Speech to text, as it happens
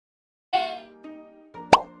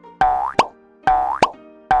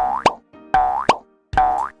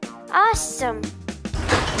awesome!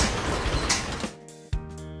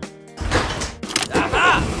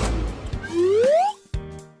 Aha!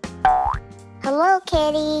 Hello,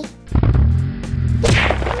 Kitty.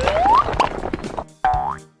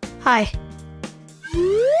 Hi.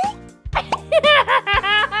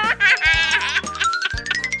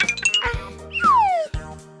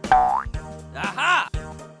 Aha!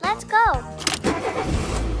 Let's go.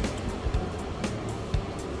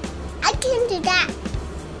 I can do that.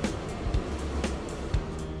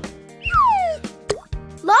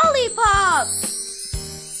 Lollipop!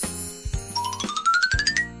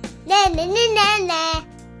 Na na na na na.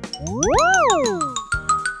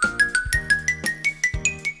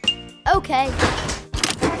 Okay.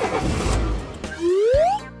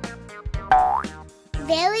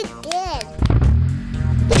 Very good.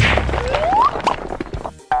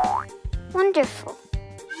 Wonderful.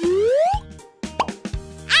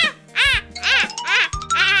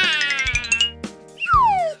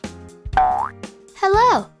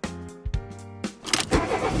 Hello.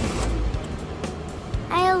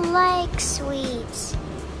 I like sweets.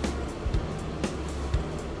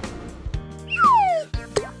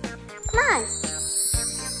 Come on.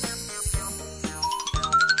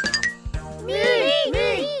 Me.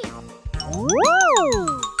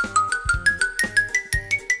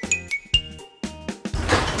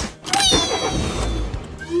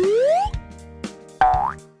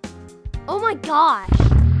 Oh my gosh.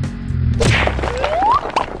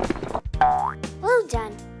 Well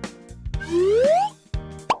done.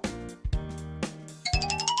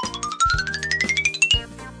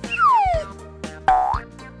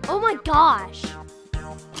 Oh my gosh.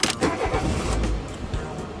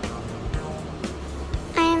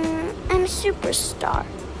 I'm superstar.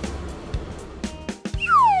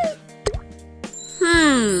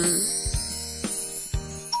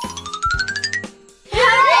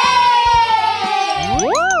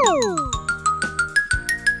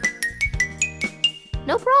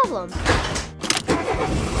 No problem.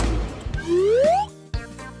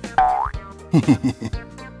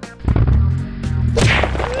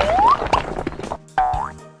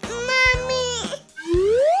 Mommy.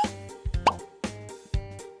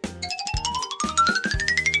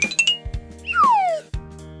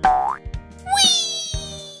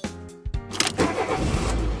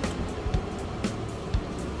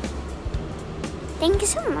 Thank you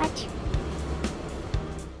so much.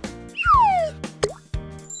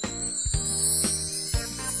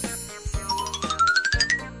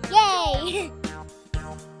 Yay!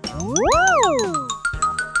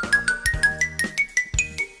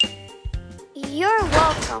 You're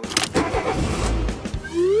welcome.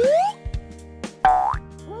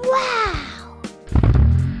 Wow!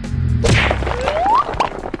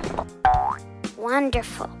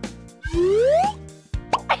 Wonderful.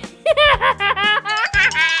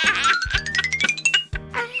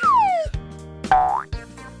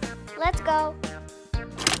 Let's go.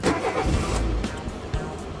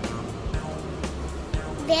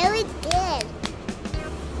 Very good.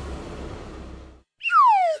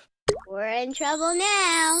 We're in trouble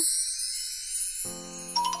now.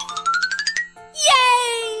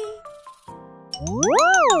 Yay!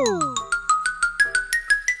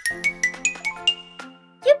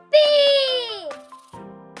 Yippee!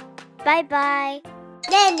 Bye-bye.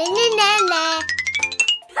 Na na na na na.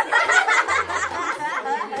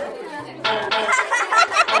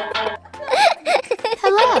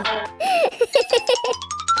 Hello.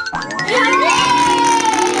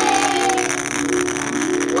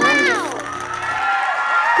 Wow!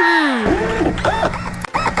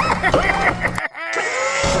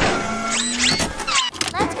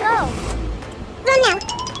 Let's go. Run now.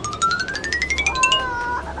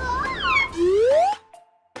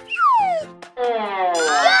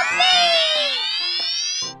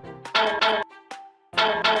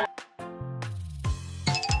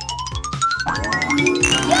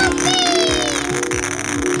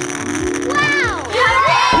 Wow!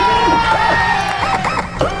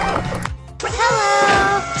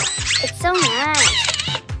 Hello! It's so nice.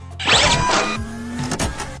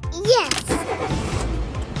 Yes!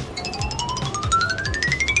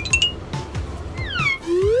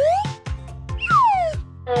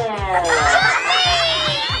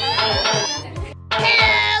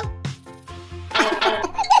 Hello!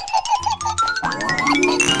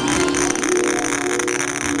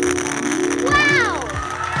 Wow!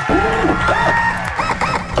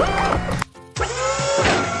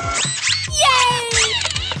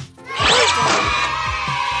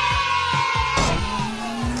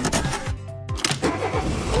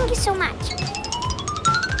 Thank you so much.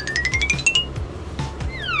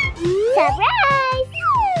 Surprise!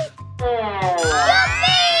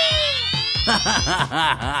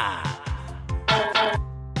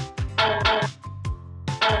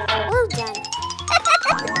 Well done.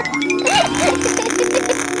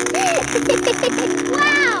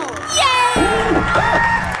 Wow!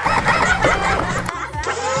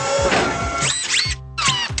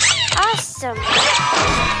 Awesome.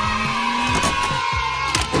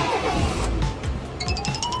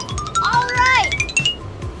 All right.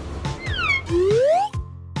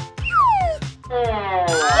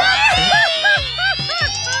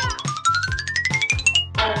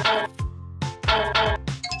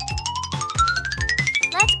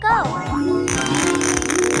 Let's go.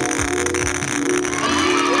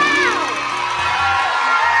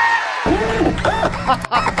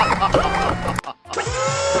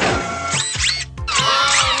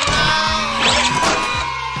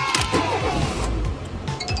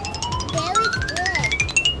 Very good.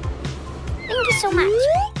 Thank you so much.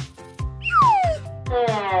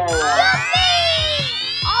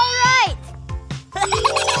 All right.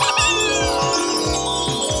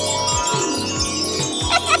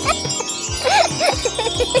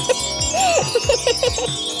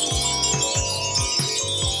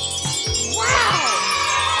 Wow!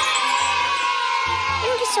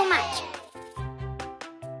 Thank you so much.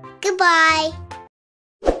 Goodbye.